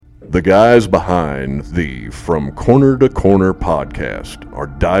The guys behind the From Corner to Corner podcast are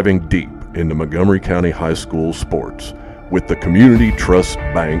diving deep into Montgomery County High School sports with the Community Trust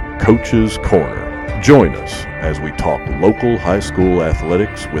Bank Coaches Corner. Join us as we talk local high school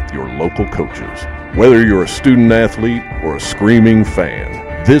athletics with your local coaches. Whether you're a student athlete or a screaming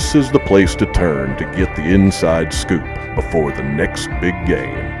fan, this is the place to turn to get the inside scoop before the next big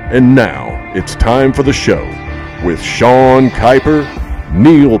game. And now it's time for the show with Sean Kuiper,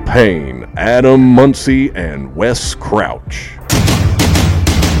 Neil Payne, Adam Muncie, and Wes Crouch.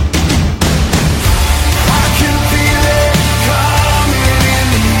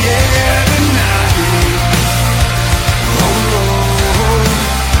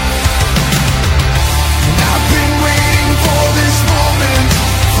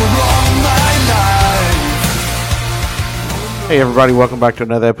 Hey everybody, welcome back to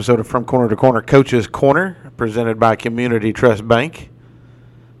another episode of From Corner to Corner Coaches Corner, presented by Community Trust Bank.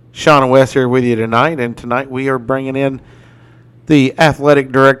 Sean and Wes here with you tonight, and tonight we are bringing in the athletic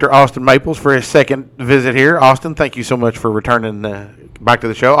director, Austin Maples, for his second visit here. Austin, thank you so much for returning back to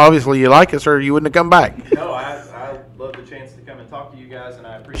the show. Obviously you like us or you wouldn't have come back. No, I love the chance to come and talk to you guys, and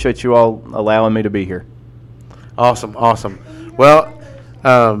I appreciate you all allowing me to be here. Awesome. Well,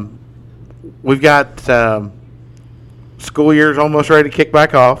 we've got school year's almost ready to kick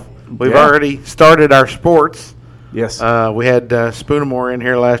back off. We've already started our sports. Yes. We had Spoonamore in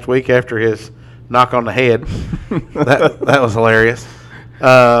here last week after his knock on the head. that was hilarious.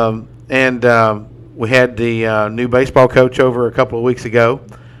 And we had the new baseball coach over a couple of weeks ago.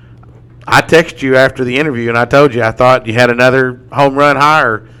 I texted you after the interview, and I told you I thought you had another home run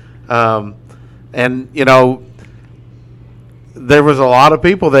hire. And, you know, there was a lot of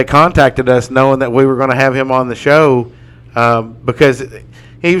people that contacted us knowing that we were going to have him on the show because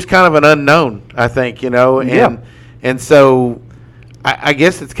he was kind of an unknown, I think, you know. And so I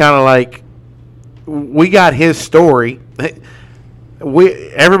guess it's kind of like we got his story.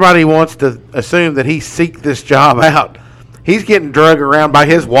 Everybody wants to assume that he seeked this job out. He's getting drugged around by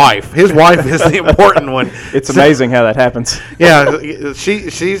his wife. His wife is the important one. It's amazing how that happens. Yeah,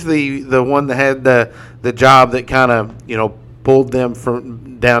 she's the one that had the job that kind of, you know, pulled them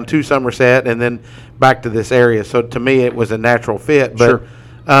from down to Somerset and then back to this area. So to me, it was a natural fit. But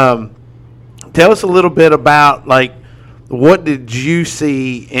sure. Tell us a little bit about, like, what did you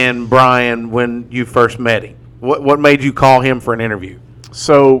see in Brian when you first met him? What made you call him for an interview?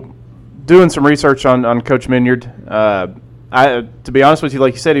 So, doing some research on Coach Minyard, to be honest with you,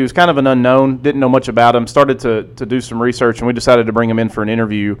 like you said, he was kind of an unknown, didn't know much about him, started to do some research, and we decided to bring him in for an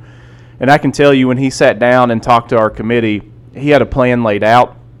interview. And I can tell you, when he sat down and talked to our committee, he had a plan laid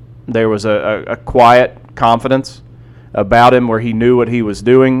out. There was a quiet confidence about him where he knew what he was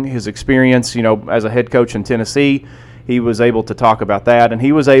doing. His experience, you know, as a head coach in Tennessee, he was able to talk about that, and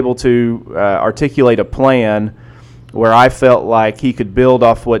he was able to articulate a plan where I felt like he could build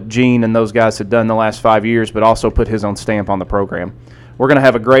off what Gene and those guys had done the last 5 years, but also put his own stamp on the program. We're going to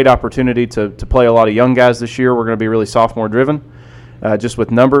have a great opportunity to play a lot of young guys this year. We're going to be really sophomore-driven, just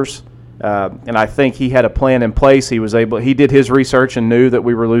with numbers. And I think he had a plan in place. He did his research and knew that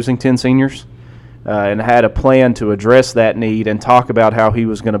we were losing 10 seniors. And had a plan to address that need and talk about how he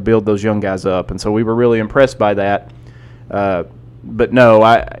was going to build those young guys up. And so we were really impressed by that. But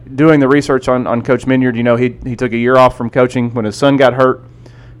no, doing the research on Coach Minyard, you know, he took a year off from coaching when his son got hurt.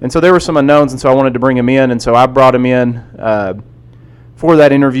 And so there were some unknowns, and so I wanted to bring him in. And so I brought him in for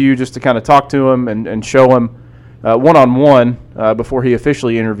that interview just to kind of talk to him and show him one-on-one before he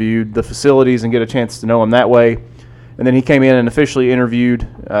officially interviewed the facilities and get a chance to know him that way. And then he came in and officially interviewed,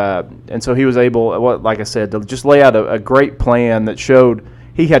 and so he was able, like I said, to just lay out a great plan that showed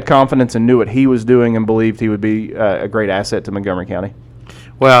he had confidence and knew what he was doing and believed he would be a great asset to Montgomery County.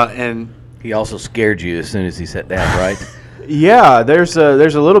 Well, and he also scared you as soon as he sat down, right? Yeah, there's a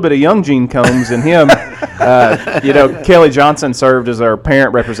little bit of young Gene Combs in him. You know, Kelly Johnson served as our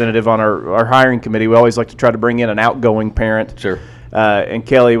parent representative on our hiring committee. We always like to try to bring in an outgoing parent. Sure. And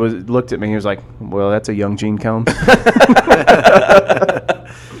Kelly looked at me. He was like, "Well, that's a young Gene Combs."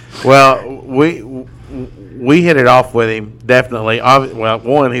 Well, we hit it off with him definitely. Well,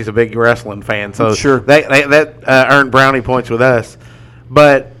 one, he's a big wrestling fan, so sure that earned brownie points with us.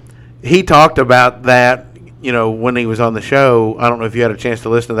 But he talked about that, you know, when he was on the show. I don't know if you had a chance to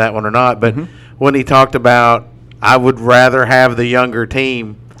listen to that one or not, but when he talked about, I would rather have the younger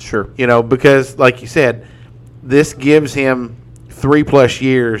team. Sure. You know, because like you said, this gives him 3+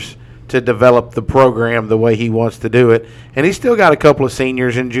 years to develop the program the way he wants to do it. And he's still got a couple of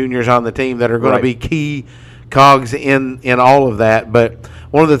seniors and juniors on the team that are going to be key cogs in all of that. But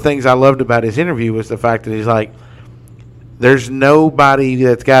one of the things I loved about his interview was the fact that he's like, there's nobody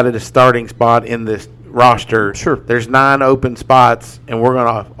that's got a starting spot in this roster. Sure. There's 9 open spots, and we're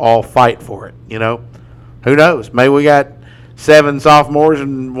going to all fight for it, Who knows? Maybe we got 7 sophomores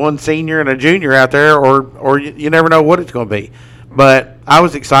and 1 senior and a junior out there, or you never know what it's going to be. But I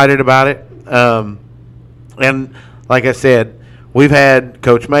was excited about it. And like I said, we've had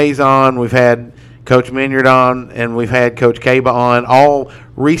Coach Mays on, we've had Coach Minyard on, and we've had Coach Caba on, all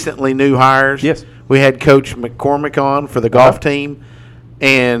recently new hires. Yes. We had Coach McCormick on for the golf team,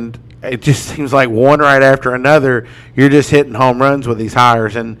 and it just seems like one right after another, you're just hitting home runs with these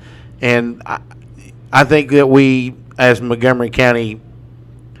hires. And I think that we, as Montgomery Countyans,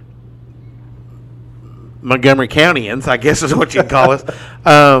 I guess is what you'd call us,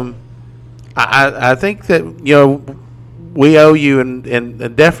 I think that, we owe you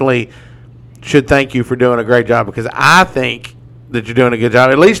and definitely should thank you for doing a great job, because I think that you're doing a good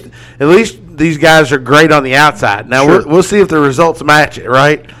job. At least these guys are great on the outside. Now, Sure. we'll see if the results match it,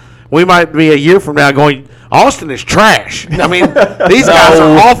 right? We might be a year from now going, Austin is trash. I mean, these guys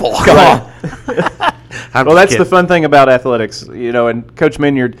are awful. Come on. Well, that's the fun thing about athletics, and Coach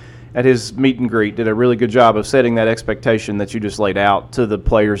Minyard at his meet and greet did a really good job of setting that expectation that you just laid out to the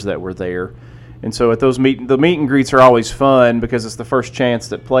players that were there. And so at those the meet and greets are always fun because it's the first chance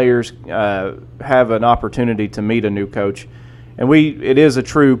that players have an opportunity to meet a new coach. And it is a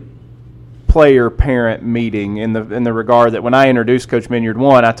true player-parent meeting in the regard that when I introduced Coach Minyard,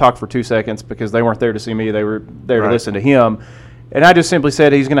 I talked for 2 seconds because they weren't there to see me. They were there to listen to him. And I just simply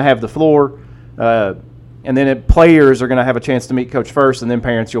said he's going to have the floor. And then players are going to have a chance to meet Coach first, and then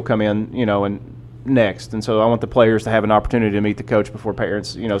parents, you'll come in, and next. And so I want the players to have an opportunity to meet the coach before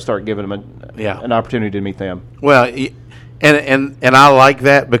parents, start giving them an opportunity to meet them. Well, and I like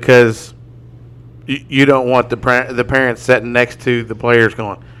that because you don't want the parents sitting next to the players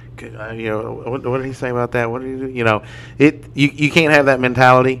going, what did he say about that? What did he do? You can't have that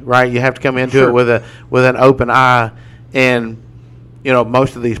mentality, right? You have to come into it with an open eye, and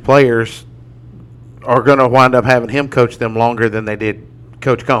most of these players are going to wind up having him coach them longer than they did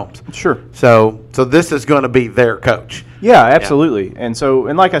Coach Combs. Sure. So this is going to be their coach. Yeah, absolutely. Yeah.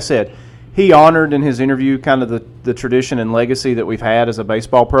 And like I said, he honored in his interview kind of the tradition and legacy that we've had as a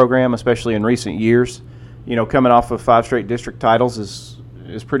baseball program, especially in recent years. Coming off of 5 straight district titles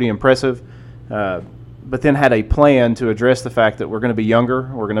is pretty impressive. But then had a plan to address the fact that we're going to be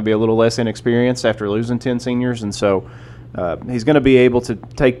younger, we're going to be a little less inexperienced after losing 10 seniors, and so he's going to be able to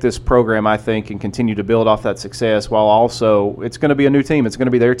take this program, I think, and continue to build off that success while also it's going to be a new team. It's going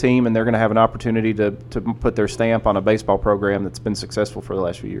to be their team, and they're going to have an opportunity to put their stamp on a baseball program that's been successful for the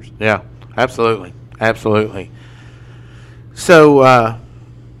last few years. Yeah, absolutely. Absolutely. So,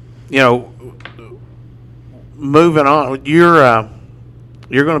 moving on, you're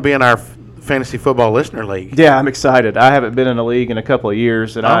going to be in our Fantasy Football Listener League. Yeah, I'm excited. I haven't been in a league in a couple of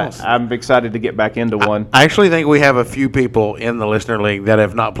years, and I'm excited to get back into one. I actually think we have a few people in the Listener League that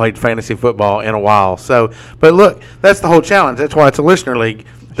have not played fantasy football in a while. So, but look, that's the whole challenge. That's why it's a Listener League.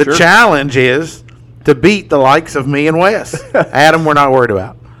 The challenge is to beat the likes of me and Wes. Adam, we're not worried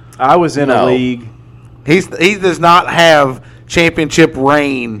about. I was in a league. He does not have championship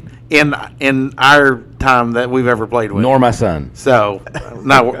reign in our time that we've ever played with. Nor my son. So,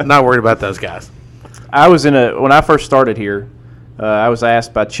 not worried about those guys. I was when I first started here, I was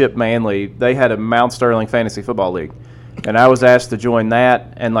asked by Chip Manley. They had a Mount Sterling Fantasy Football League, and I was asked to join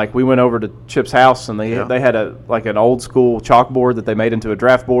that. And we went over to Chip's house, and they had an old school chalkboard that they made into a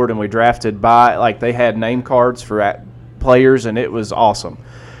draft board, and we drafted by they had name cards for players, and it was awesome.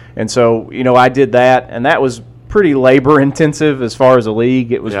 And so I did that, and that was pretty labor intensive as far as a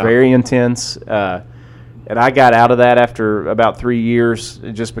league. It was very intense. And I got out of that after about 3 years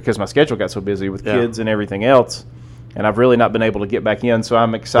just because my schedule got so busy with kids and everything else. And I've really not been able to get back in, so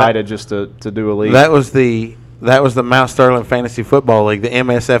I'm excited just to do a league. That was the Mount Sterling Fantasy Football League, the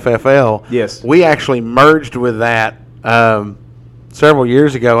MSFFL. Yes. We actually merged with that several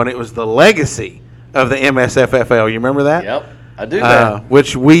years ago, and it was the legacy of the MSFFL. You remember that? Yep, I do that.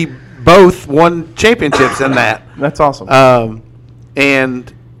 Which we both won championships in that. That's awesome.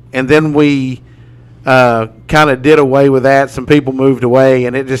 And then we kind of did away with that. Some people moved away,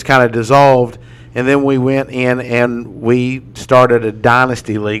 and it just kind of dissolved. And then we went in and we started a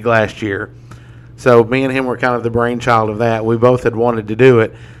dynasty league last year. So me and him were kind of the brainchild of that. We both had wanted to do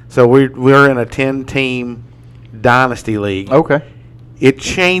it. So we're in a 10-team dynasty league. Okay. It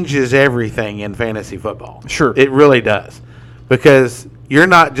changes everything in fantasy football. Sure. It really does. Because you're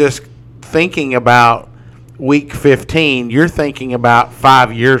not just thinking about week 15, you're thinking about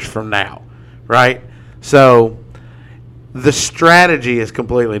 5 years from now, right? So the strategy is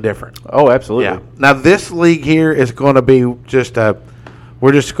completely different. Oh, absolutely. Yeah. Now this league here is going to be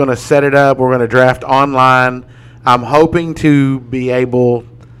we're just going to set it up. We're going to draft online. I'm hoping to be able.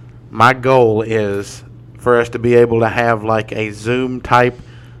 My goal is for us to be able to have like a Zoom type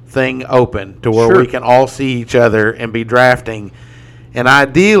thing open to where we can all see each other and be drafting, and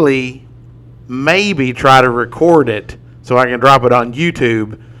ideally maybe try to record it so I can drop it on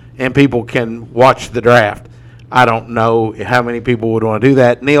YouTube and people can watch the draft. I don't know how many people would want to do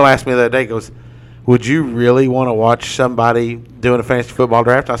that. Neil asked me the other day, goes, would you really want to watch somebody doing a fantasy football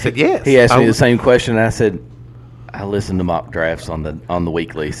draft? I said, yes. He asked me the same question, and I said, I listen to mock drafts on the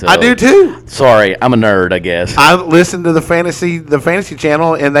weekly. So I do too. Sorry, I'm a nerd, I guess. I listen to the fantasy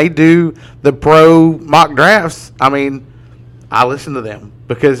channel, and they do the pro mock drafts. I mean, I listen to them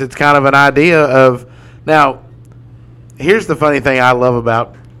because it's kind of an idea of now. Here's the funny thing I love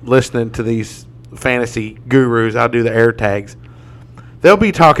about listening to these fantasy gurus. I'll do the air tags. They'll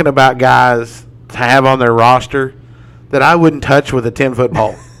be talking about guys to have on their roster that I wouldn't touch with a 10-foot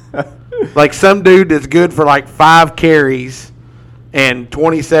pole. Like some dude that's good for like 5 carries and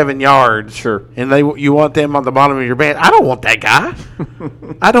 27 yards. Sure. And you want them on the bottom of your bench. I don't want that guy.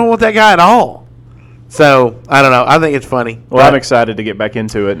 I don't want that guy at all. So, I don't know. I think it's funny. Well, I'm excited to get back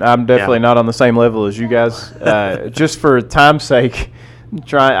into it. I'm definitely not on the same level as you guys. Just for time's sake,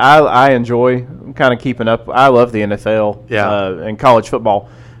 I enjoy kind of keeping up. I love the NFL and college football.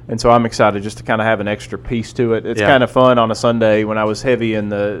 And so I'm excited just to kind of have an extra piece to it. It's kind of fun on a Sunday when I was heavy in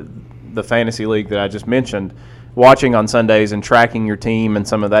the fantasy league that I just mentioned. Watching on Sundays and tracking your team and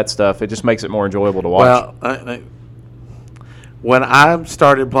some of that stuff, it just makes it more enjoyable to watch. Well, when I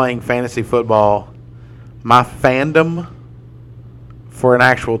started playing fantasy football, my fandom for an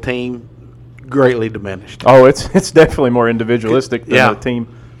actual team greatly diminished. Oh, it's definitely more individualistic than a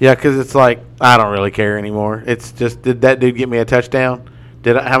team. Yeah, because it's like, I don't really care anymore. It's just, did that dude get me a touchdown?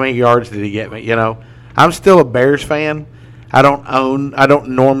 How many yards did he get me? You know, I'm still a Bears fan. I don't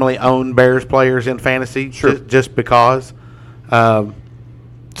normally own Bears players in fantasy just because. So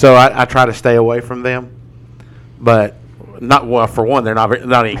I try to stay away from them. But for one, they're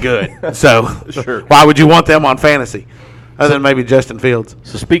not any good. So why would you want them on fantasy? Other than maybe Justin Fields.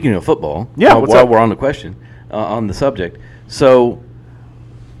 So speaking of football, while we're on the question, on the subject, so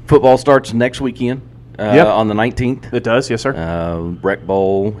football starts next weekend. On the 19th. It does, yes, sir. Rec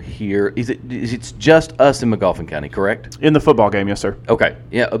Bowl here. It's just us in McGoffin County, correct? In the football game, yes, sir. Okay.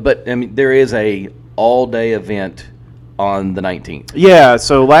 Yeah, but I mean there is a all-day event on the 19th. Yeah,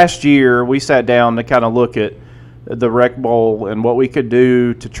 so last year we sat down to kind of look at the Rec Bowl and what we could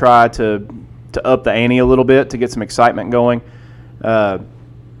do to try to up the ante a little bit to get some excitement going.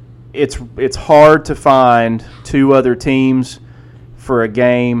 It's hard to find 2 other teams for a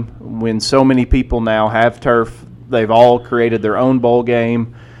game when so many people now have turf. They've all created their own bowl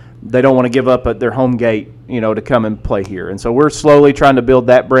game. They don't want to give up at their home gate, to come and play here. And so we're slowly trying to build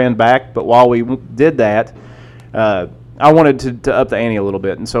that brand back. But while we did that, I wanted to up the ante a little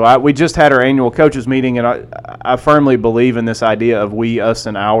bit. And so we just had our annual coaches meeting, and I firmly believe in this idea of we, us,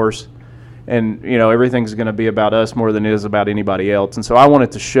 and ours. And, everything's going to be about us more than it is about anybody else. And so I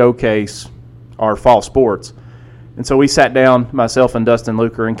wanted to showcase our fall sports. And so we sat down, myself and Dustin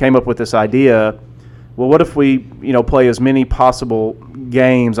Luker, and came up with this idea. Well, what if we, play as many possible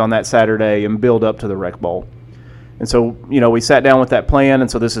games on that Saturday and build up to the Rec Bowl? And so, we sat down with that plan,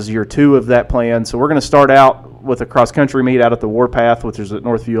 and so this is year 2 of that plan. So we're going to start out with a cross-country meet out at the Warpath, which is at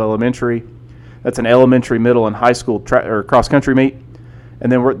Northview Elementary. That's an elementary, middle, and high school cross-country meet.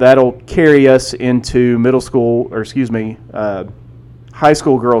 And then that'll carry us into high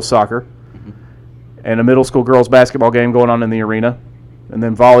school girls soccer. And a middle school girls basketball game going on in the arena, and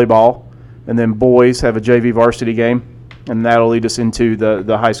then volleyball, and then boys have a JV varsity game, and that'll lead us into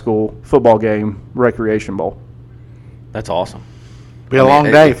the high school football game, Recreation Bowl. That's awesome. Be a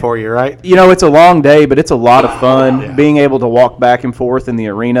long day for you, right? It's a long day, but it's a lot of fun being able to walk back and forth in the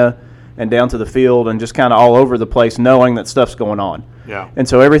arena and down to the field and just kind of all over the place knowing that stuff's going on. Yeah. And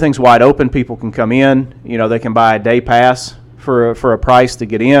so everything's wide open. People can come in. They can buy a day pass for a price to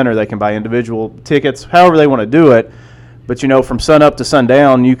get in, or they can buy individual tickets, however they want to do it. But, from sun up to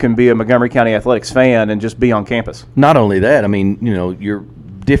sundown, you can be a Montgomery County Athletics fan and just be on campus. Not only that, I mean, your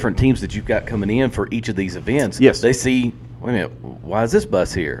different teams that you've got coming in for each of these events, yes, they see, wait a minute, why is this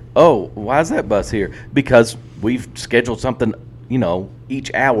bus here? Oh, why is that bus here? Because we've scheduled something,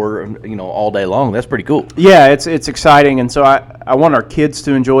 each hour, all day long. That's pretty cool. Yeah, it's exciting, and so I want our kids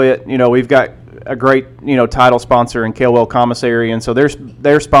to enjoy it. We've got a great title sponsor in KLWell Commissary, and so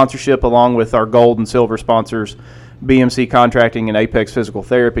their sponsorship along with our gold and silver sponsors BMC Contracting and Apex Physical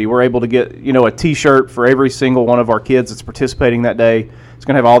Therapy. We're able to get, a T-shirt for every single one of our kids that's participating that day. It's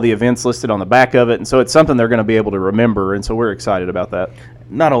going to have all the events listed on the back of it, and so it's something they're going to be able to remember, and so we're excited about that.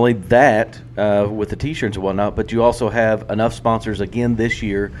 Not only that, with the T-shirts and whatnot, but you also have enough sponsors again this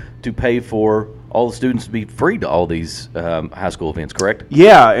year to pay for all the students to be free to all these high school events, correct?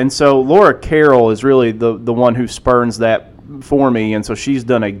 Yeah, and so Laura Carroll is really the one who spurns that for me, and so she's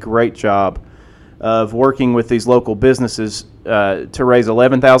done a great job of working with these local businesses to raise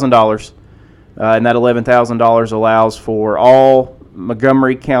 $11,000, and that $11,000 allows for all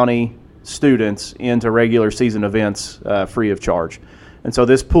Montgomery County students into regular season events free of charge. And so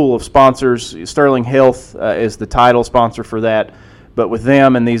this pool of sponsors, Sterling Health is the title sponsor for that, but with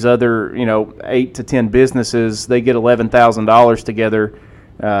them and these other 8 to 10 businesses, they get $11,000 together,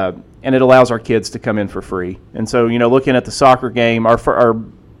 and it allows our kids to come in for free. And so looking at the soccer game, our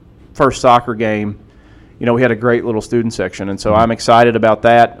first soccer game, we had a great little student section, and so I'm excited about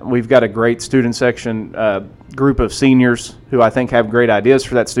that. We've got a great student section group of seniors who I think have great ideas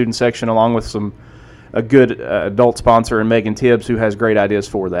for that student section, along with a good adult sponsor in Megan Tibbs, who has great ideas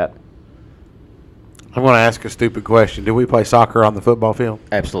for that. I'm going to ask a stupid question. Do we play soccer on the football field?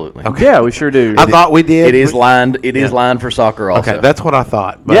 Absolutely. Okay. Yeah, we sure do. I thought we did. It is lined. It is lined for soccer also. Okay, that's what I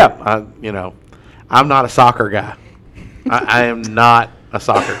thought. But Yeah. I'm not a soccer guy. I am not a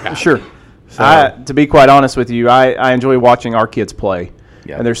soccer guy. Sure. So, To be quite honest with you, I enjoy watching our kids play.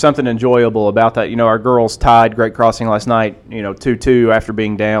 Yeah. And there's something enjoyable about that. Our girls tied Great Crossing last night, 2-2 after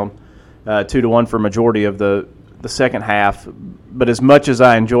being down 2-1 for majority of the second half. But as much as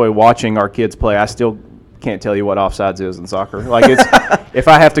I enjoy watching our kids play, I still can't tell you what offsides is in soccer. Like if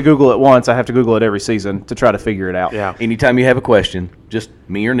I have to Google it once, I have to Google it every season to try to figure it out. yeah. Anytime you have a question, just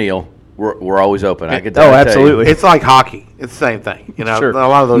me or Neil, we're always open. I could Oh, tell you. absolutely. It's like hockey. It's the same thing. Sure. A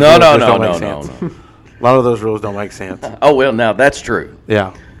lot of those No, rules no, just no, don't no, make no, sense. no. A lot of those rules don't make sense. Oh well, now that's true.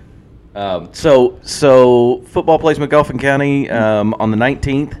 Yeah. So football plays McGoffin County on the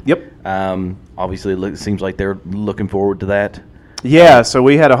 19th. Yep. Obviously, it seems like they're looking forward to that. Yeah, so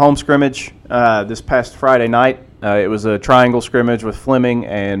we had a home scrimmage this past Friday night. It was a triangle scrimmage with Fleming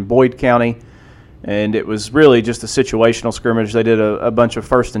and Boyd County, and it was really just a situational scrimmage. They did a bunch of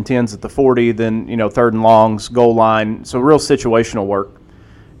 1st and 10s at the 40, then 3rd and longs, goal line, so real situational work.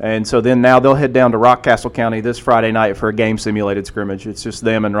 And so then now they'll head down to Rockcastle County this Friday night for a game simulated scrimmage. It's just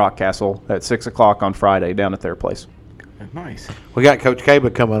them and Rockcastle at 6 o'clock on Friday down at their place. Nice. We got Coach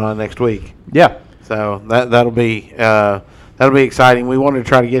Caba coming on next week. Yeah. So that'll be exciting. We wanted to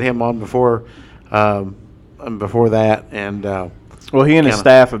try to get him on before that, and Well, he and his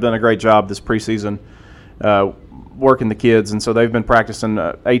staff have done a great job this preseason working the kids, and so they've been practicing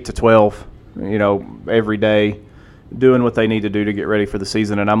 8 to 12, every day, doing what they need to do to get ready for the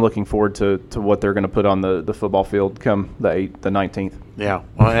season. And I'm looking forward to what they're going to put on the football field come the 19th. yeah.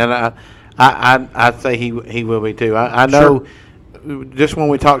 Well, and I'd say he will be too. I know. Sure. Just when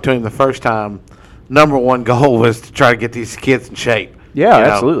we talked to him the first time, number one goal was to try to get these kids in shape. Yeah,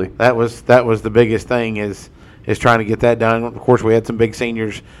 absolutely. That was the biggest thing is trying to get that done. Of course, we had some big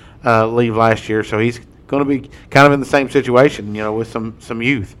seniors leave last year, so he's going to be kind of in the same situation, with some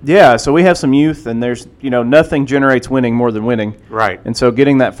youth. Yeah, so we have some youth, and there's, nothing generates winning more than winning. Right. And so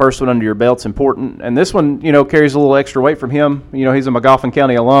getting that first one under your belt's important. And this one, carries a little extra weight from him. He's a McGoffin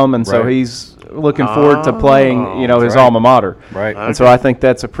County alum, and so Right. he's looking forward to playing, his right. alma mater. Right. And so I think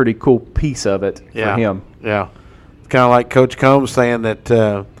that's a pretty cool piece of it Yeah. for him. Yeah. It's kind of like Coach Combs saying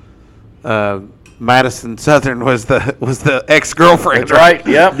that Madison Southern was the ex-girlfriend. That's right.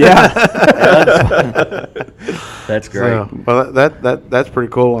 Yep. Yeah. That's great. So, well, that's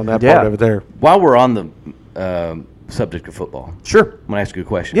pretty cool on that Yeah. part of it there. While we're on the subject of football, Sure. I'm going to ask you a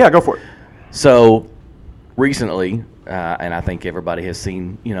question. Yeah, go for it. So recently, and I think everybody has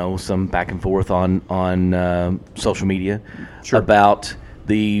seen, some back and forth on social media Sure. about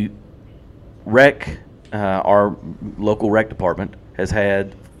the rec. Our local rec department has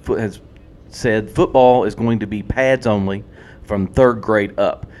said football is going to be pads only from 3rd grade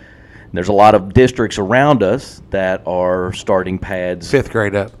up. There's a lot of districts around us that are starting pads. 5th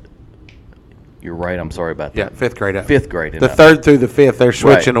grade up. You're right. I'm sorry about Yeah, that. 5th grade up. 5th grade and The up. 3rd through the 5th, they're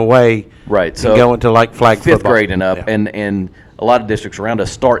switching away. Right. So and going to like flag 5th football. grade and up, Yeah. and a lot of districts around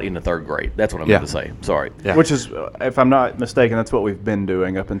us start in the 3rd grade. That's what I meant Yeah. to say. Sorry. Yeah. Which is, if I'm not mistaken, that's what we've been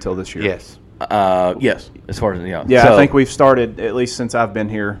doing up until this year. Yes. Yes. As far as Yeah, So, I think we've started, at least since I've been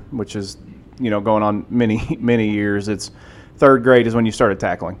here, which is, going on many, many years. It's 3rd grade is when you started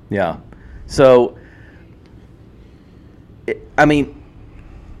tackling. Yeah. So,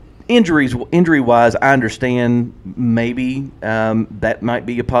 Injury-wise, I understand maybe that might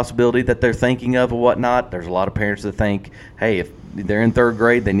be a possibility that they're thinking of or whatnot. There's a lot of parents that think, hey, if they're in third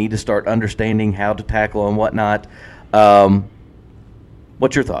grade, they need to start understanding how to tackle and whatnot.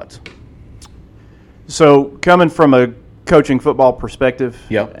 What's your thoughts? So coming from a coaching football perspective,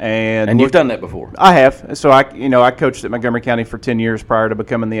 Yep. and you've done that before. I have. So I coached at Montgomery County for 10 years prior to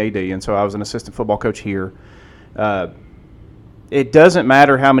becoming the AD, and so I was an assistant football coach here. It doesn't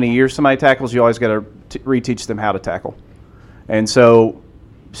matter how many years somebody tackles, you always got to reteach them how to tackle. And so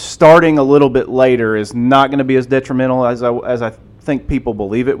starting a little bit later is not going to be as detrimental as I think people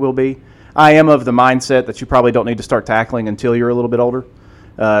believe it will be. I am of the mindset that you probably don't need to start tackling until you're a little bit older.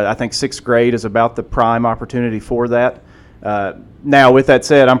 I think 6th grade is about the prime opportunity for that. Now, with that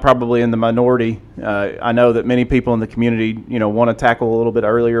said, I'm probably in the minority. I know that many people in the community, want to tackle a little bit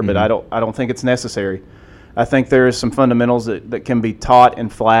earlier, but I don't think it's necessary. I think there is some fundamentals that can be taught in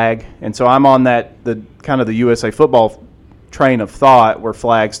flag, and so I'm on the USA football train of thought where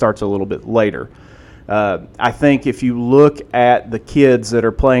flag starts a little bit later. I think if you look at the kids that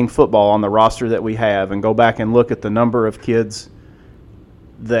are playing football on the roster that we have and go back and look at the number of kids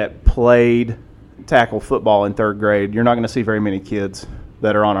that played tackle football in 3rd grade, you're not going to see very many kids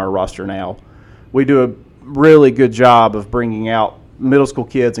that are on our roster now. We do a really good job of bringing out middle school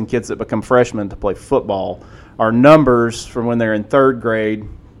kids and kids that become freshmen to play football. Our numbers from when they're in 3rd grade,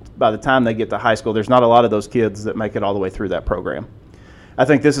 by the time they get to high school, there's not a lot of those kids that make it all the way through that program. I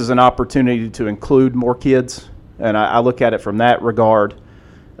think this is an opportunity to include more kids, and I look at it from that regard.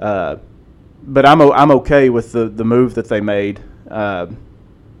 But I'm okay with the move that they made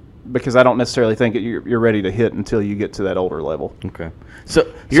because I don't necessarily think you're ready to hit until you get to that older level. Okay.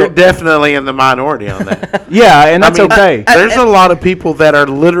 So You're definitely in the minority on that. Yeah, and that's okay. There's a lot of people that are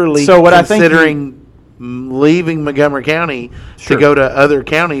literally I think considering leaving Montgomery County Sure. to go to other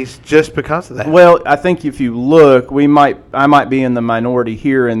counties just because of that. Well, I think if you look, I might be in the minority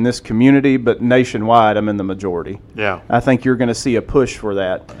here in this community, but nationwide, I'm in the majority. Yeah. I think you're going to see a push for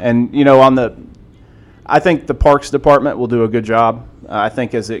that. And, I think the Parks Department will do a good job. I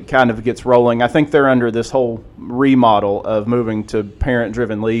think as it kind of gets rolling, I think they're under this whole remodel of moving to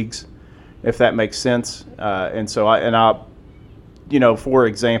parent-driven leagues, if that makes sense. And so for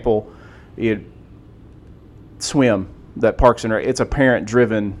example, swim, that Parks and Rec, it's a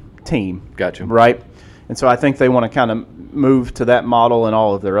parent-driven team. Gotcha. Right? And so I think they want to kind of move to that model in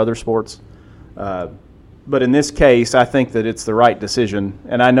all of their other sports. But in this case, I think that it's the right decision.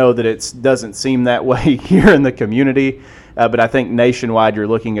 And I know that it doesn't seem that way here in the community, but I think nationwide you're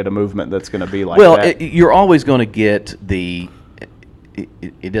looking at a movement that's going to be like that. Well, you're always going to get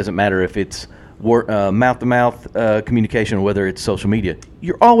it doesn't matter if it's mouth-to-mouth communication or whether it's social media.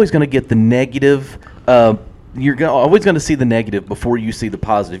 You're always going to get the negative. You're always going to see the negative before you see the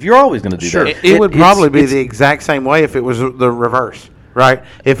positive. You're always going to do that. It would probably be the exact same way if it was the reverse, right?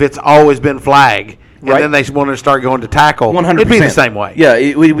 If it's always been flag, and Right. then they want to start going to tackle, 100%. it'd be the same way. Yeah,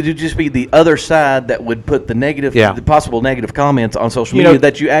 it would just be the other side that would put the negative, Yeah. the possible negative comments on social media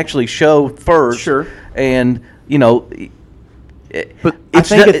that you actually show first. Sure. And, But I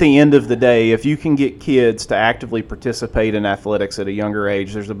think at the end of the day, if you can get kids to actively participate in athletics at a younger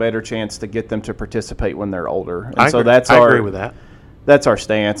age, there's a better chance to get them to participate when they're older. And I agree with that. That's our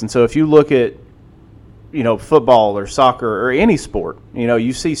stance. And so if you look at, football or soccer or any sport,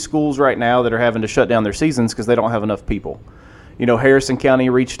 you see schools right now that are having to shut down their seasons because they don't have enough people. Harrison County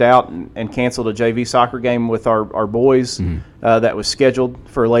reached out and canceled a JV soccer game with our boys that was scheduled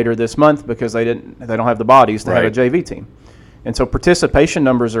for later this month because they don't have the bodies to have a JV team. And so participation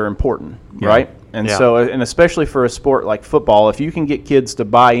numbers are important, right? And so, and especially for a sport like football, if you can get kids to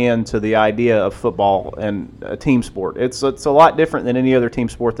buy into the idea of football and a team sport, it's a lot different than any other team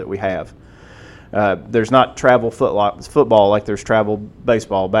sport that we have. There's not travel football like there's travel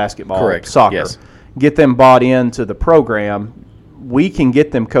baseball, basketball, Correct. soccer. Yes. Get them bought into the program. We can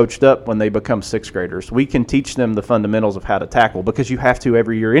get them coached up when they become 6th graders. We can teach them the fundamentals of how to tackle because you have to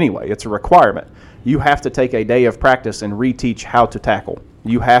every year anyway. It's a requirement. You have to take a day of practice and reteach how to tackle.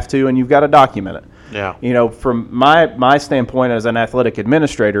 You have to, and you've got to document it. Yeah. From my standpoint as an athletic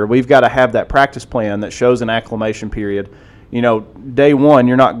administrator, we've got to have that practice plan that shows an acclimation period. Day one,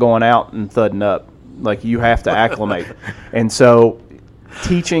 you're not going out and thudding up. Like, you have to acclimate. And so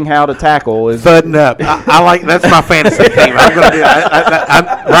teaching how to tackle is Thudding up. I like that's my fantasy team. I'm going to do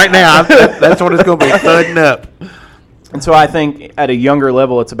right now. That's what it's going to be. Thudding up. And so I think at a younger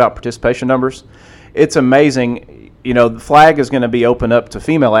level, it's about participation numbers. It's amazing. The flag is going to be opened up to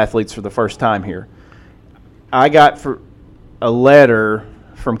female athletes for the first time here. I got a letter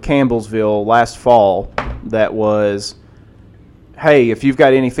from Campbellsville last fall that was, hey, if you've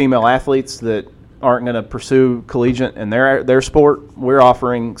got any female athletes that aren't going to pursue collegiate in their sport, we're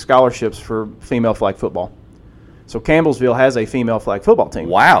offering scholarships for female flag football. So Campbellsville has a female flag football team.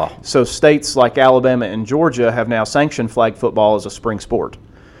 Wow. So states like Alabama and Georgia have now sanctioned flag football as a spring sport.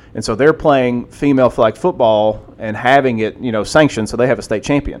 And so they're playing female flag football and having it, sanctioned, so they have a state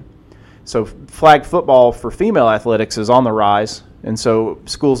champion. So flag football for female athletics is on the rise, and so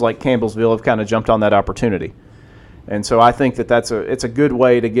schools like Campbellsville have kind of jumped on that opportunity. And so I think that it's a good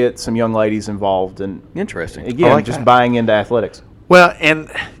way to get some young ladies involved. And interesting. Again, just buying into athletics. Well, and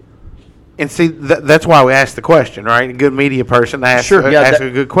see, that's why we asked the question, right? A good media person asks a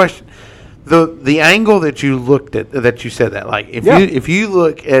good question. The angle that you looked at, that you said that, like if you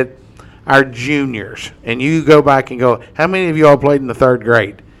look at our juniors and you go back and go, how many of you all played in the third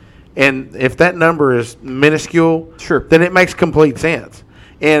grade? And if that number is minuscule, then it makes complete sense.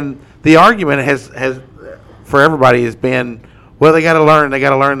 And the argument has for everybody has been, well, they got to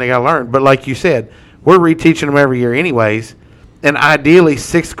learn. But like you said, we're reteaching them every year anyways. And ideally,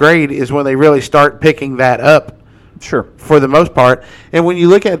 sixth grade is when they really start picking that up. Sure. For the most part. And when you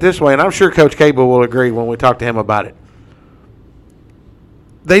look at it this way, and I'm sure Coach Cable will agree when we talk to him about it,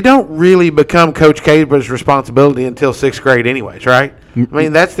 they don't really become Coach Cable's responsibility until sixth grade anyways, right? I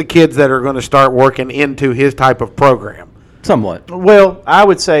mean, that's the kids that are going to start working into his type of program. Somewhat. Well, I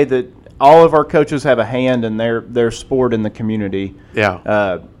would say that all of our coaches have a hand in their sport in the community.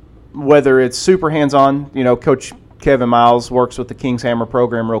 Yeah. Whether it's super hands-on, Coach Kevin Miles works with the King's Hammer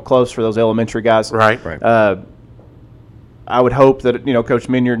program real close for those elementary guys. Right. I would hope that Coach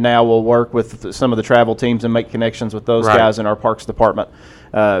Minyard now will work with some of the travel teams and make connections with those guys in our parks department.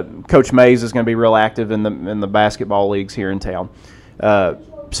 Coach Mays is going to be real active in the basketball leagues here in town.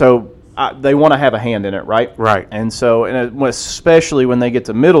 So they want to have a hand in it, right? Right. And so, especially when they get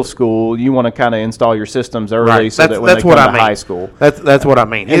to middle school, you want to kind of install your systems early so that when they come to high school. That's what I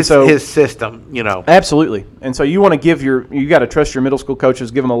mean. His system, Absolutely. And so you want to you got to trust your middle school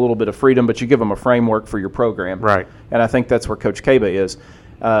coaches, give them a little bit of freedom, but you give them a framework for your program. Right. And I think that's where Coach Kaba is.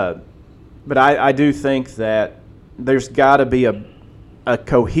 But I do think that there's got to be a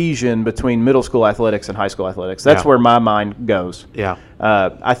cohesion between middle school athletics and high school athletics. That's where my mind goes. Yeah.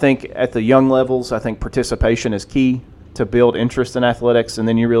 I think at the young levels, I think participation is key to build interest in athletics, and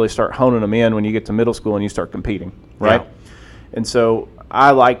then you really start honing them in when you get to middle school and you start competing, right? Yeah. And so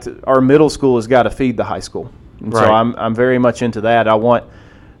our middle school has got to feed the high school. And so I'm very much into that. I want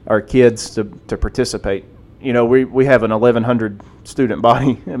our kids to participate. We have an 1,100 student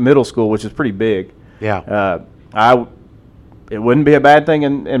body in middle school, which is pretty big. Yeah. It wouldn't be a bad thing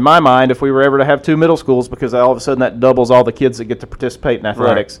in my mind if we were ever to have two middle schools, because all of a sudden that doubles all the kids that get to participate in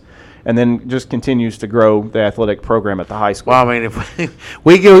athletics, and then just continues to grow the athletic program at the high school. Well, I mean, if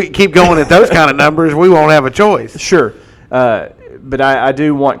we keep going at those kind of numbers, we won't have a choice. Sure. But I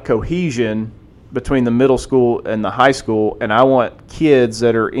do want cohesion between the middle school and the high school, and I want kids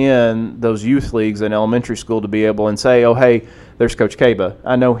that are in those youth leagues in elementary school to be able and say, oh, hey, there's Coach Kaba.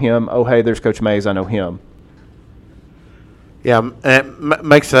 I know him. Oh, hey, there's Coach Mays. I know him. Yeah, it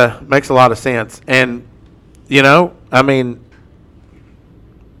makes a lot of sense. And, I mean,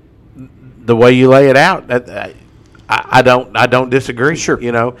 the way you lay it out, I don't disagree. Sure.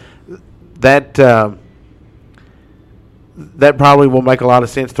 That probably will make a lot of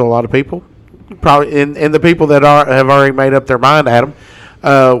sense to a lot of people. Probably, and the people that have already made up their mind, Adam,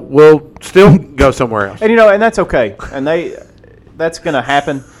 will still go somewhere else. And and that's okay. And that's going to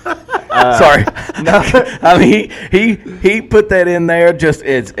happen. Sorry. No, I mean he put that in there just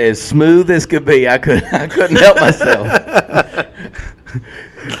as smooth as could be. I couldn't help myself.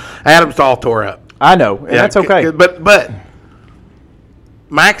 Adam's all tore up. I know, and that's okay. But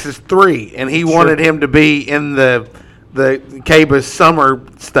Max is 3, and he wanted him to be in the Caba's summer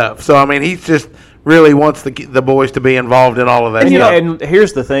stuff. So I mean, he just really wants the boys to be involved in all of that. And, stuff. And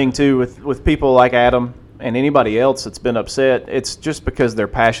here's the thing too, with people like Adam and anybody else that's been upset, it's just because they're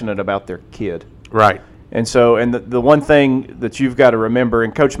passionate about their kid. Right. And so, and the one thing that you've got to remember,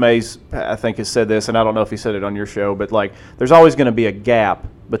 and Coach Mays, I think, has said this, and I don't know if he said it on your show, but there's always going to be a gap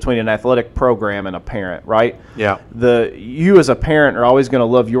between an athletic program and a parent, right? Yeah. You as a parent are always going to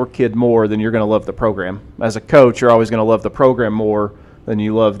love your kid more than you're going to love the program. As a coach, you're always going to love the program more than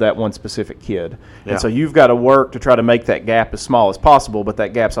you love that one specific kid. Yeah. And so you've got to work to try to make that gap as small as possible, but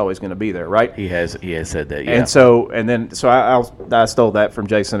that gap's always going to be there, right? He has said that, yeah. And so, I stole that from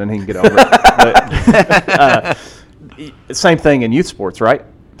Jason, and he can get over it. But, same thing in youth sports, right?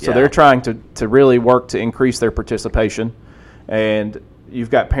 So they're trying to really work to increase their participation, and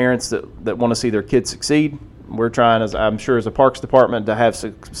you've got parents that want to see their kids succeed. We're trying, as I'm sure, as a Parks Department, to have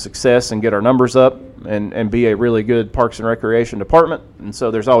success and get our numbers up and be a really good Parks and Recreation department. And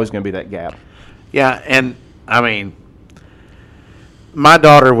so there's always going to be that gap. Yeah, and I mean, my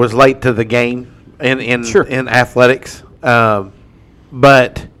daughter was late to the game in athletics,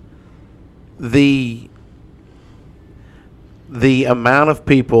 but the amount of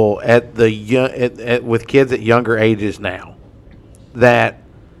people at with kids at younger ages now that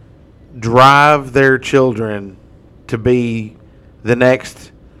drive their children to be the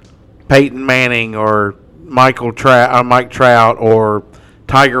next Peyton Manning or Mike Trout or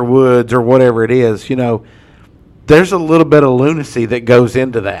Tiger Woods or whatever it is, there's a little bit of lunacy that goes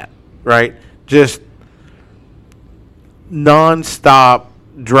into that, right? Just nonstop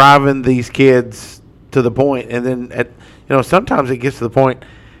driving these kids to the point, and then sometimes it gets to the point,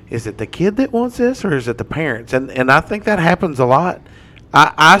 is it the kid that wants this or is it the parents? And I think that happens a lot.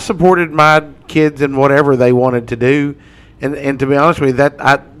 I supported my kids in whatever they wanted to do, and to be honest with you,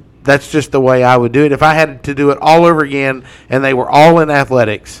 that's just the way I would do it. If I had to do it all over again and they were all in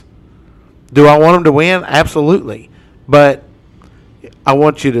athletics, do I want them to win? Absolutely. But I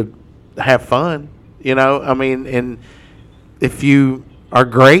want you to have fun, and if you are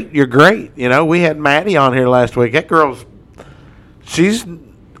great, you're great. We had Maddie on here last week. That girl's, she's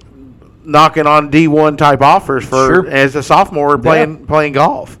knocking on D1 type offers as a sophomore playing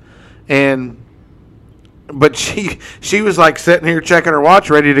golf. But she was like sitting here checking her watch,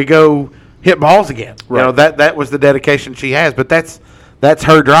 ready to go hit balls again. Right. That was the dedication she has. But that's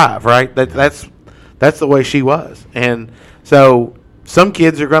her drive, right? That's the way she was. And so some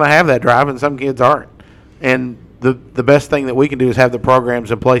kids are going to have that drive, and some kids aren't. And the best thing that we can do is have the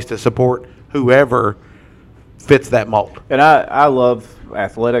programs in place to support whoever fits that mold. And I love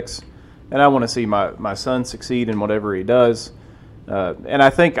athletics, and I want to see my son succeed in whatever he does. And I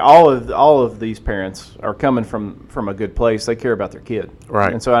think all of these parents are coming from a good place. They care about their kid,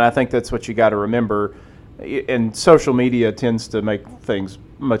 right? And I think that's what you got to remember. And social media tends to make things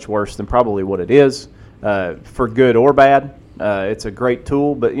much worse than probably what it is, for good or bad. It's a great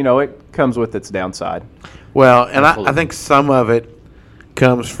tool, but it comes with its downside. Well, and I think some of it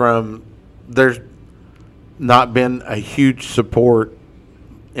comes from there's not been a huge support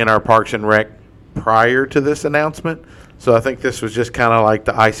in our Parks and Rec prior to this announcement. So I think this was just kind of like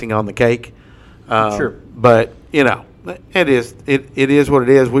the icing on the cake. Sure. But, it is what it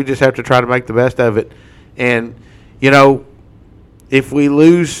is. We just have to try to make the best of it. And, if we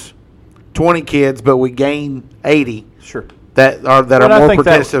lose 20 kids but we gain 80, sure, that are more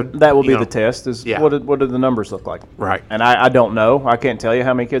progressive. That will be the test. What do the numbers look like? Right. And I don't know. I can't tell you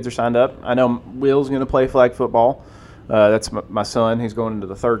how many kids are signed up. I know Will's going to play flag football. That's my son. He's going into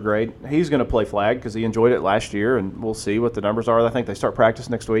the third grade. He's going to play flag because he enjoyed it last year, and we'll see what the numbers are. I think they start practice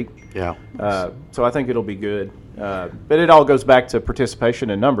next week. Yeah. So I think it'll be good. But it all goes back to participation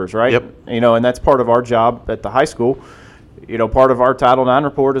in numbers, right? Yep. And that's part of our job at the high school. Part of our Title IX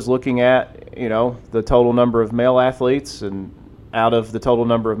report is looking at, the total number of male athletes and out of the total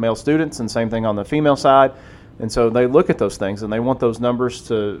number of male students, and same thing on the female side. And so they look at those things, and they want those numbers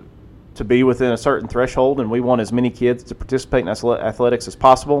to be within a certain threshold, and we want as many kids to participate in athletics as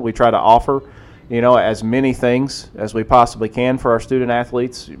possible. We try to offer, as many things as we possibly can for our student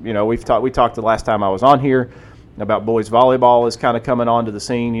athletes. We talked the last time I was on here about boys volleyball is kind of coming onto the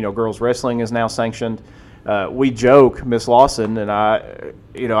scene. Girls wrestling is now sanctioned. We joke, Miss Lawson and I,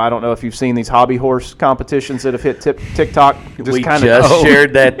 I don't know if you've seen these hobby horse competitions that have hit TikTok. We just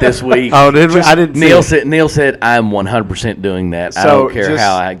shared that this week. Oh, did we? I didn't. Neil said I'm 100% doing that. I don't care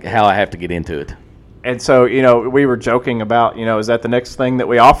how I have to get into it. And so, we were joking about, is that the next thing that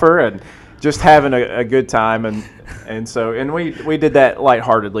we offer, and just having a good time, and we did that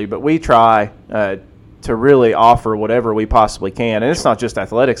lightheartedly, but we try to really offer whatever we possibly can. And it's not just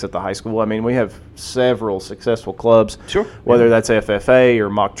athletics at the high school. I mean, we have several successful clubs, sure, whether that's FFA or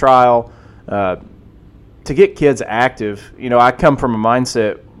mock trial, to get kids active. I come from a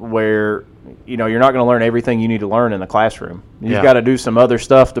mindset where, you're not going to learn everything you need to learn in the classroom. You've got to do some other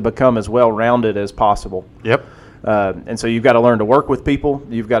stuff to become as well-rounded as possible. Yep. And so you've got to learn to work with people.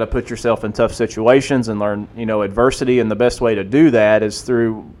 You've got to put yourself in tough situations and learn, adversity. And the best way to do that is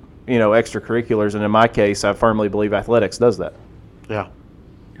through extracurriculars, and in my case, I firmly believe athletics does that. Yeah,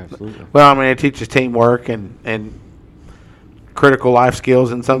 absolutely. Well, I mean, it teaches teamwork and critical life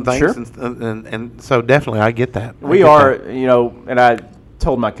skills and some things, sure. and so definitely, I get that. We are, and I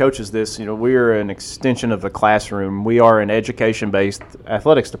told my coaches this. We are an extension of the classroom. We are an education-based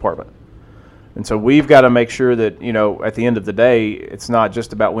athletics department, and so we've got to make sure that at the end of the day, it's not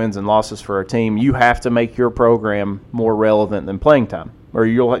just about wins and losses for our team. You have to make your program more relevant than playing time.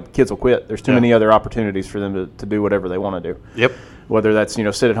 or kids will quit. There's too Yeah. many other opportunities for them to do whatever they want to do. Yep. Whether that's,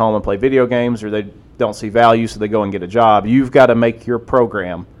 sit at home and play video games, or they don't see value, so they go and get a job. You've got to make your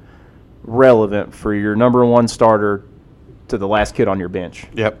program relevant for your number one starter to the last kid on your bench.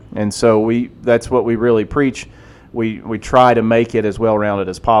 Yep. And so that's what we really preach. We try to make it as well-rounded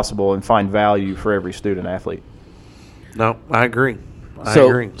as possible and find value for every student athlete. No, I agree. I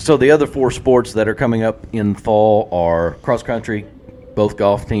agree. So the other 4 sports that are coming up in fall are cross country, both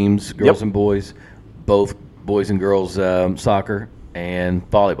golf teams, girls Yep. and boys, both boys and girls soccer, and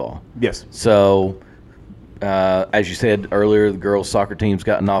volleyball. Yes. So, as you said earlier, the girls' soccer team's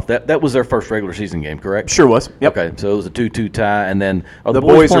gotten off. That was their first regular season game, correct? Sure was. Yep. Okay, so it was a 2-2 tie, and then are The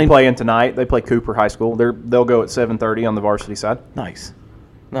boys are playing tonight. They play Cooper High School. They'll go at 7:30 on the varsity side. Nice.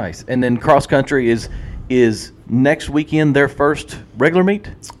 And then cross country is next weekend their first regular meet?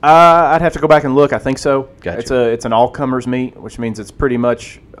 I'd have to go back and look. I think so. Gotcha. It's an all-comers meet, which means it's pretty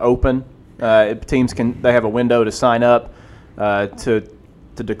much open. Teams they have a window to sign up to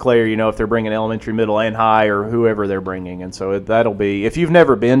declare, if they're bringing elementary, middle, and high, or whoever they're bringing. And so that'll be, if you've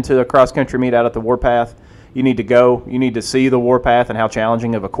never been to a cross-country meet out at the Warpath, you need to go. You need to see the Warpath and how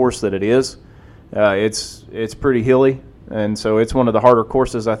challenging of a course that it is. It's pretty hilly, and so it's one of the harder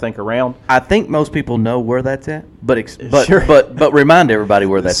courses, I think, around. I think most people know where that's at, but Sure. but remind everybody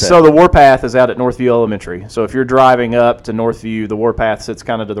where that's So at. the Warpath is out at Northview Elementary. So if you're driving up to Northview, the Warpath sits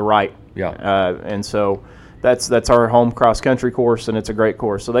kind of to the right. Yeah. And so that's our home cross-country course, and it's a great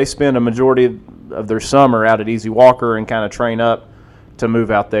course. So they spend a majority of their summer out at Easy Walker and kind of train up to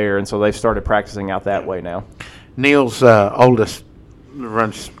move out there, and so they've started practicing out that way now. Neil's oldest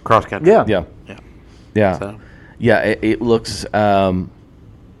runs cross country. Yeah. Yeah. So. Yeah, it looks.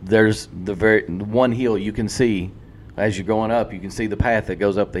 There's the one hill you can see as you're going up. You can see the path that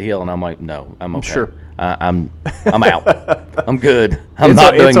goes up the hill, and I'm like, no, I'm okay. Sure. I'm out. I'm good. I'm It's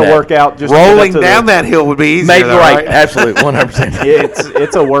not doing it's a that. workout. Just to get up Rolling to down that hill would be easier. Maybe though, right. Absolutely, 100%.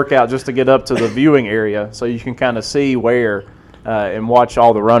 It's a workout just to get up to the viewing area, so you can kind of see where and watch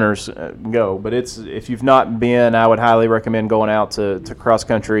all the runners go. But if you've not been, I would highly recommend going out to cross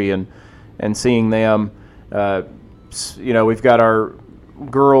country and seeing them. We've got our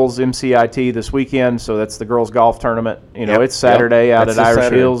girls MCIT this weekend, so that's the girls golf tournament. Yep. It's Saturday out That's at this Irish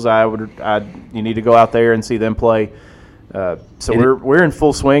Saturday. Hills. You need to go out there and see them play. So we're in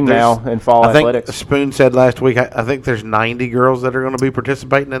full swing now in fall I think athletics. Spoon said last week, I think there's 90 girls that are going to be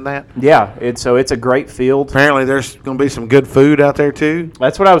participating in that. Yeah, it's a great field. Apparently there's going to be some good food out there too.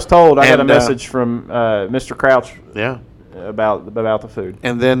 That's what I was told. I got a And, message from Mr. Crouch Yeah. about the food.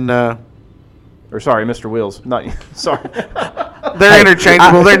 And then Or sorry, Mr. Wills. Not sorry. they're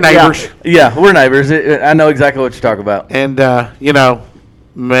interchangeable. They're neighbors. Yeah, we're neighbors. I know exactly what you're talking about. And,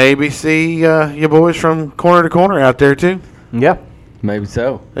 maybe see your boys from corner to corner out there too. Yeah. Maybe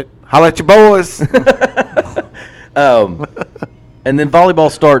so. Holla at your boys. And then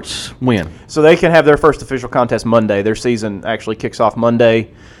volleyball starts when? So they can have their first official contest Monday. Their season actually kicks off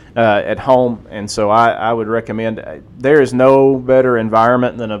Monday at home, and so I would recommend. There is no better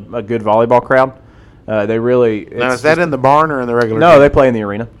environment than a good volleyball crowd. They really. Now, is that in the barn or in the regular? No, gym? they play in the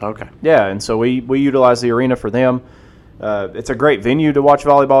arena. Okay. Yeah, and so we utilize the arena for them. It's a great venue to watch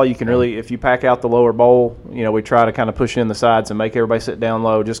volleyball. You can really, if you pack out the lower bowl, we try to kind of push in the sides and make everybody sit down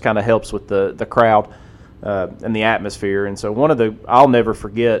low. Just kind of helps with the crowd and the atmosphere. And so I'll never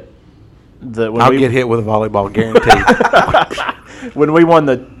forget when I'll get hit with a volleyball, guaranteed. when we won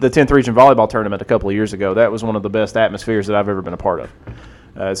the 10th Region Volleyball Tournament a couple of years ago. That was one of the best atmospheres that I've ever been a part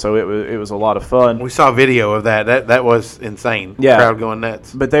of. So it was a lot of fun. We saw video of that. That was insane. Yeah. Crowd going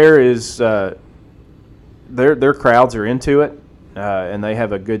nuts. But there is their crowds are into it, and they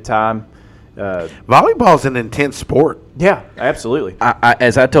have a good time. Volleyball's an intense sport. Yeah, absolutely.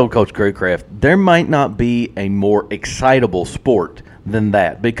 As I told Coach Craycraft, there might not be a more excitable sport than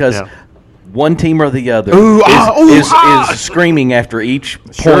that because one team or the other is screaming after each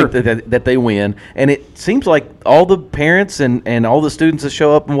Sure. point that they win. And it seems like all the parents and all the students that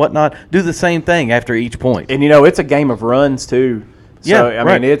show up and whatnot do the same thing after each point. And it's a game of runs too. So Yeah, I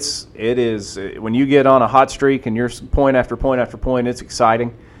right. mean, it is when you get on a hot streak and you're point after point after point, it's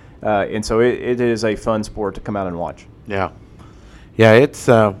exciting, and so it is a fun sport to come out and watch. Yeah. It's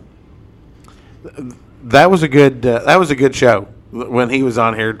that was a good show when he was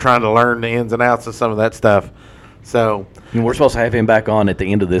on here trying to learn the ins and outs of some of that stuff. So And we're supposed to have him back on at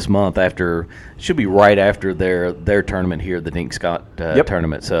the end of this month. Should be right after their tournament here, the Dink Scott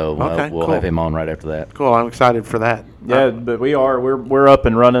tournament. So we'll cool. have him on right after that. cool. I'm excited for that. Yeah, but we're up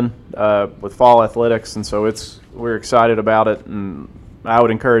and running with fall athletics, and so we're excited about it, and I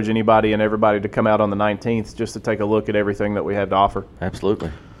would encourage anybody and everybody to come out on the 19th just to take a look at everything that we have to offer.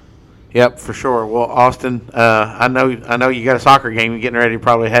 Absolutely. Yep, for sure. Well, Austin, I know you got a soccer game you're getting ready to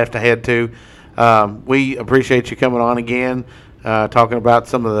probably have to head to. We appreciate you coming on again, talking about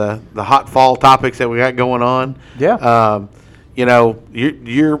some of the hot fall topics that we got going on. Yeah.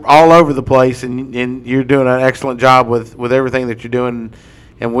 You're all over the place, and you're doing an excellent job with everything that you're doing,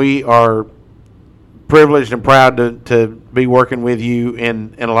 and we are privileged and proud to be working with you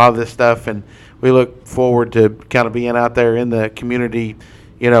in a lot of this stuff, and we look forward to kind of being out there in the community,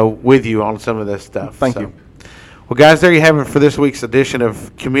 with you on some of this stuff. Thank you. Well, guys, there you have it for this week's edition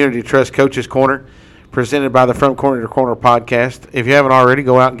of Community Trust Coaches Corner, presented by the From Corner to Corner podcast. If you haven't already,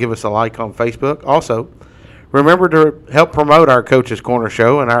 go out and give us a like on Facebook. Also, remember to help promote our Coaches Corner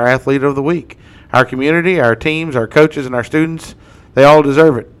show and our Athlete of the Week. Our community, our teams, our coaches, and our students, they all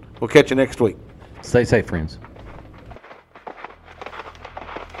deserve it. We'll catch you next week. Stay safe, friends.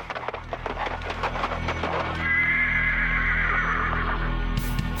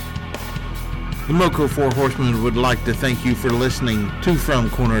 The Moco Four Horsemen would like to thank you for listening to From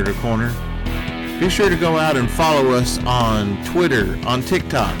Corner to Corner. Be sure to go out and follow us on Twitter, on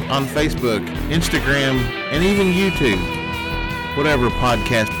TikTok, on Facebook, Instagram, and even YouTube. Whatever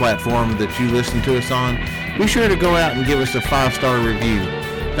podcast platform that you listen to us on, be sure to go out and give us a 5-star review.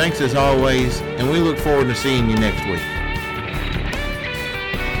 Thanks as always, and we look forward to seeing you next week.